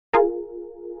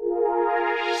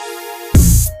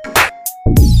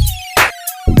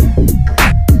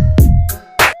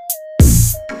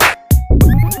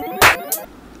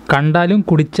കണ്ടാലും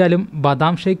കുടിച്ചാലും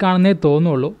ബദാം ഷേക്ക് ആണെന്നേ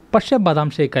തോന്നുള്ളൂ. പക്ഷേ ബദാം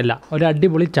ഷേക്ക് അല്ല, ഒരു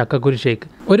അടിപൊളി ചക്കക്കുരു ഷേക്ക്.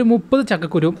 ഒരു 30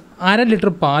 ചക്കക്കുരും 1/2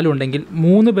 ലിറ്റർ പാലും ഉണ്ടെങ്കിൽ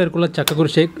 3 പേർക്കുള്ള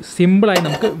ചക്കക്കുരു ഷേക്ക് സിമ്പിളായി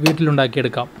നമുക്ക്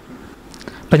വീട്ടിലുണ്ടാക്കിയെടുക്കാം.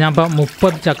 അപ്പോൾ ഞാൻ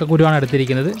 30 ചക്കക്കുരുവാണ്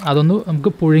എടുത്തിരിക്കുന്നത്. അതൊന്ന്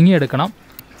നമുക്ക് പുഴുങ്ങിയെടുക്കണം.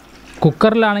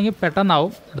 കുക്കറിലാണെങ്കിൽ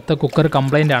പെട്ടെന്നാവും. അടുത്ത കുക്കർ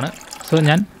കംപ്ലൈൻ്റ് ആണ്. സോ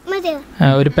ഞാൻ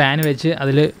ഒരു പാൻ വെച്ച്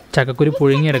അതിൽ ചക്കക്കുരു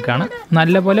പുഴുങ്ങിയെടുക്കുകയാണ്.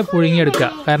 നല്ലപോലെ പുഴുങ്ങിയെടുക്കുക,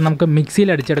 കാരണം നമുക്ക് മിക്സിയിൽ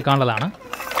അടിച്ചെടുക്കാനുള്ളതാണ്.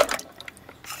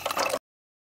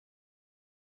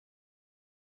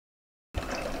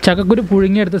 ചക്കക്കുരു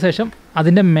പുഴുങ്ങിയെടുത്ത ശേഷം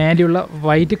അതിൻ്റെ മേലെയുള്ള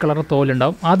വൈറ്റ് കളർ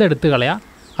തോലുണ്ടാവും, അതെടുത്ത് കളയുക.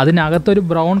 അതിനകത്തൊരു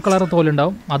ബ്രൗൺ കളർ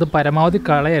തോലുണ്ടാവും, അത് പരമാവധി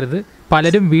കളയരുത്.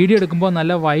 പലരും വീഡിയോ എടുക്കുമ്പോൾ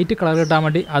നല്ല വൈറ്റ് കളർ കിട്ടാൻ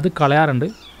വേണ്ടി അത് കളയാറുണ്ട്.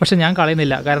 പക്ഷേ ഞാൻ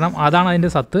കളയുന്നില്ല, കാരണം അതാണ്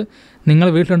അതിൻ്റെ സത്ത്. നിങ്ങൾ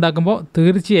വീട്ടിലുണ്ടാക്കുമ്പോൾ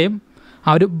തീർച്ചയായും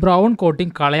ആ ഒരു ബ്രൗൺ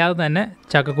കോട്ടിങ് കളയാതെ തന്നെ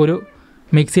ചക്കക്കുരു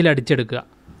മിക്സിയിൽ അടിച്ചെടുക്കുക.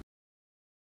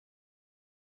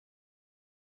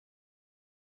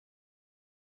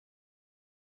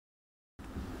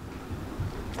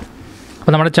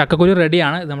 അപ്പോൾ നമ്മുടെ ചക്കക്കുരു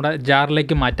റെഡിയാണ്. ഇത് നമ്മുടെ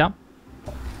ജാറിലേക്ക് മാറ്റാം.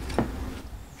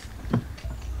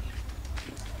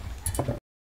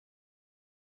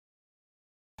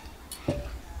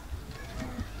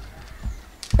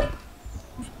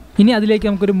 ഇനി അതിലേക്ക്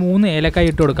നമുക്കൊരു 3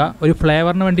 ഏലക്കായ ഇട്ട് കൊടുക്കാം. ഒരു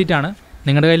ഫ്ലേവറിന് വേണ്ടിയിട്ടാണ്.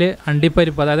 നിങ്ങളുടെ കയ്യിൽ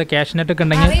അണ്ടിപ്പരിപ്പ്, അതായത് കാഷ്നട്ടൊക്കെ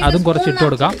ഉണ്ടെങ്കിൽ അതും കുറച്ച് ഇട്ട്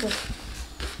കൊടുക്കാം.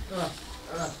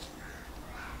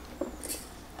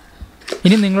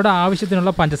 ഇനി നിങ്ങളുടെ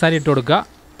ആവശ്യത്തിനുള്ള പഞ്ചസാര ഇട്ട് കൊടുക്കുക.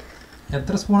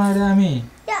 എത്ര സ്പൂണാണ് ആമി?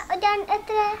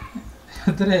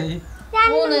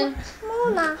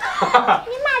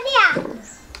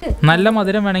 നല്ല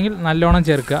മധുരം വേണമെങ്കിൽ നല്ലോണം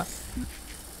ചേർക്കുക.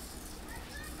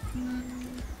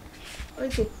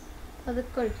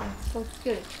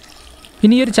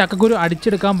 ഇനി ഒരു ചക്കക്കുരു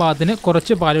അടിച്ചെടുക്കാൻ പാകത്തിന്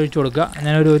കുറച്ച് പാലൊഴിച്ച് കൊടുക്കുക.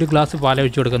 ഞാനൊരു 1 ഗ്ലാസ്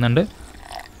പാലൊഴിച്ച് കൊടുക്കുന്നുണ്ട്.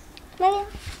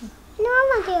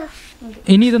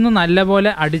 ഇനി ഇതൊന്ന്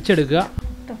നല്ലപോലെ അടിച്ചെടുക്കുക.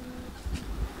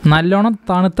 നല്ലോണം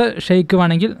തണുത്ത ഷേക്ക്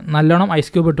വേണമെങ്കിൽ നല്ലോണം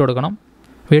ഐസ് ക്യൂബ് ഇട്ട് കൊടുക്കണം.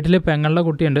 വീട്ടിൽ പെങ്ങളുടെ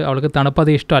കുട്ടിയുണ്ട്, അവൾക്ക് തണുപ്പ് അത്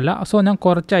ഇഷ്ടമല്ല. സോ ഞാൻ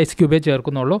കുറച്ച് ഐസ് ക്യൂബേ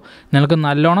ചേർക്കുന്നുള്ളൂ. നിങ്ങൾക്ക്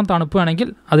നല്ലോണം തണുപ്പ് വേണമെങ്കിൽ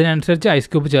അതിനനുസരിച്ച് ഐസ്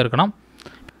ക്യൂബ് ചേർക്കണം.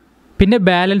 പിന്നെ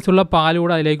ബാലൻസ് ഉള്ള പാൽ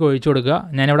കൂടെ അതിലേക്ക് ഒഴിച്ചു കൊടുക്കുക.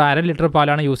 ഞാനിവിടെ 1/2 ലിറ്റർ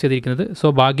പാലാണ് യൂസ് ചെയ്തിരിക്കുന്നത്. സോ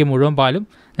ബാക്കി മുഴുവൻ പാലും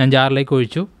ഞാൻ ജാറിലേക്ക്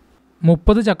ഒഴിച്ചു.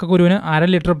 30 ചക്കക്കുരുവിന്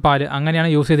 1/2 ലിറ്റർ പാൽ, അങ്ങനെയാണ്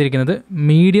യൂസ് ചെയ്തിരിക്കുന്നത്.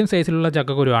 മീഡിയം സൈസിലുള്ള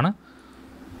ചക്കക്കുരുവാണ്.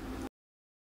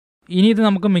 ഇനി ഇത്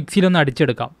നമുക്ക് മിക്സിയിലൊന്ന്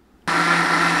അടിച്ചെടുക്കാം.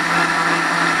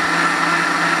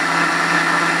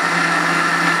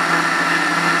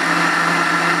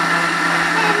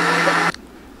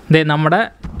 ദേ നമ്മുടെ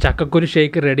ചക്കക്കുരു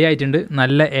ഷേക്ക് റെഡി ആയിട്ടുണ്ട്.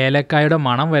 നല്ല ഏലക്കായുടെ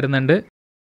മണം വരുന്നുണ്ട്.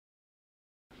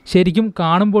 ശരിക്കും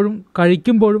കാണുമ്പോഴും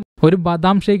കഴിക്കുമ്പോഴും ഒരു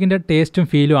ബദാം ഷേക്കിൻ്റെ ടേസ്റ്റും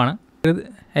ഫീലുമാണ്.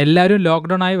 എല്ലാവരും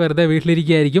ലോക്ക്ഡൗൺ ആയി വെറുതെ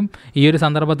വീട്ടിലിരിക്കുകയായിരിക്കും. ഈ ഒരു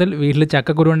സന്ദർഭത്തിൽ വീട്ടിൽ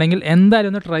ചക്കക്കുരു ഉണ്ടെങ്കിൽ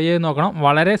എന്തായാലും ഒന്ന് ട്രൈ ചെയ്ത് നോക്കണം.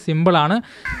 വളരെ സിമ്പിളാണ്,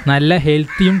 നല്ല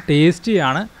ഹെൽത്തിയും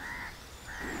ടേസ്റ്റിയാണ്.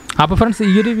 അപ്പോൾ ഫ്രണ്ട്സ്,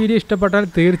 ഈ ഒരു വീഡിയോ ഇഷ്ടപ്പെട്ടാൽ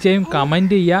തീർച്ചയായും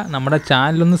കമൻറ്റ് ചെയ്യുക. നമ്മുടെ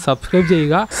ചാനലൊന്ന് സബ്സ്ക്രൈബ്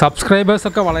ചെയ്യുക.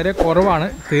 സബ്സ്ക്രൈബേഴ്സൊക്കെ വളരെ കുറവാണ്.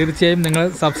 തീർച്ചയായും നിങ്ങൾ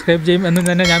സബ്സ്ക്രൈബ് ചെയ്യും എന്ന്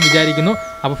തന്നെ ഞാൻ വിചാരിക്കുന്നു.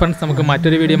 അപ്പോൾ ഫ്രണ്ട്സ്, നമുക്ക്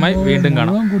മറ്റൊരു വീഡിയോയുമായി വീണ്ടും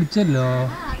കാണാം. കുടിച്ചല്ലോ.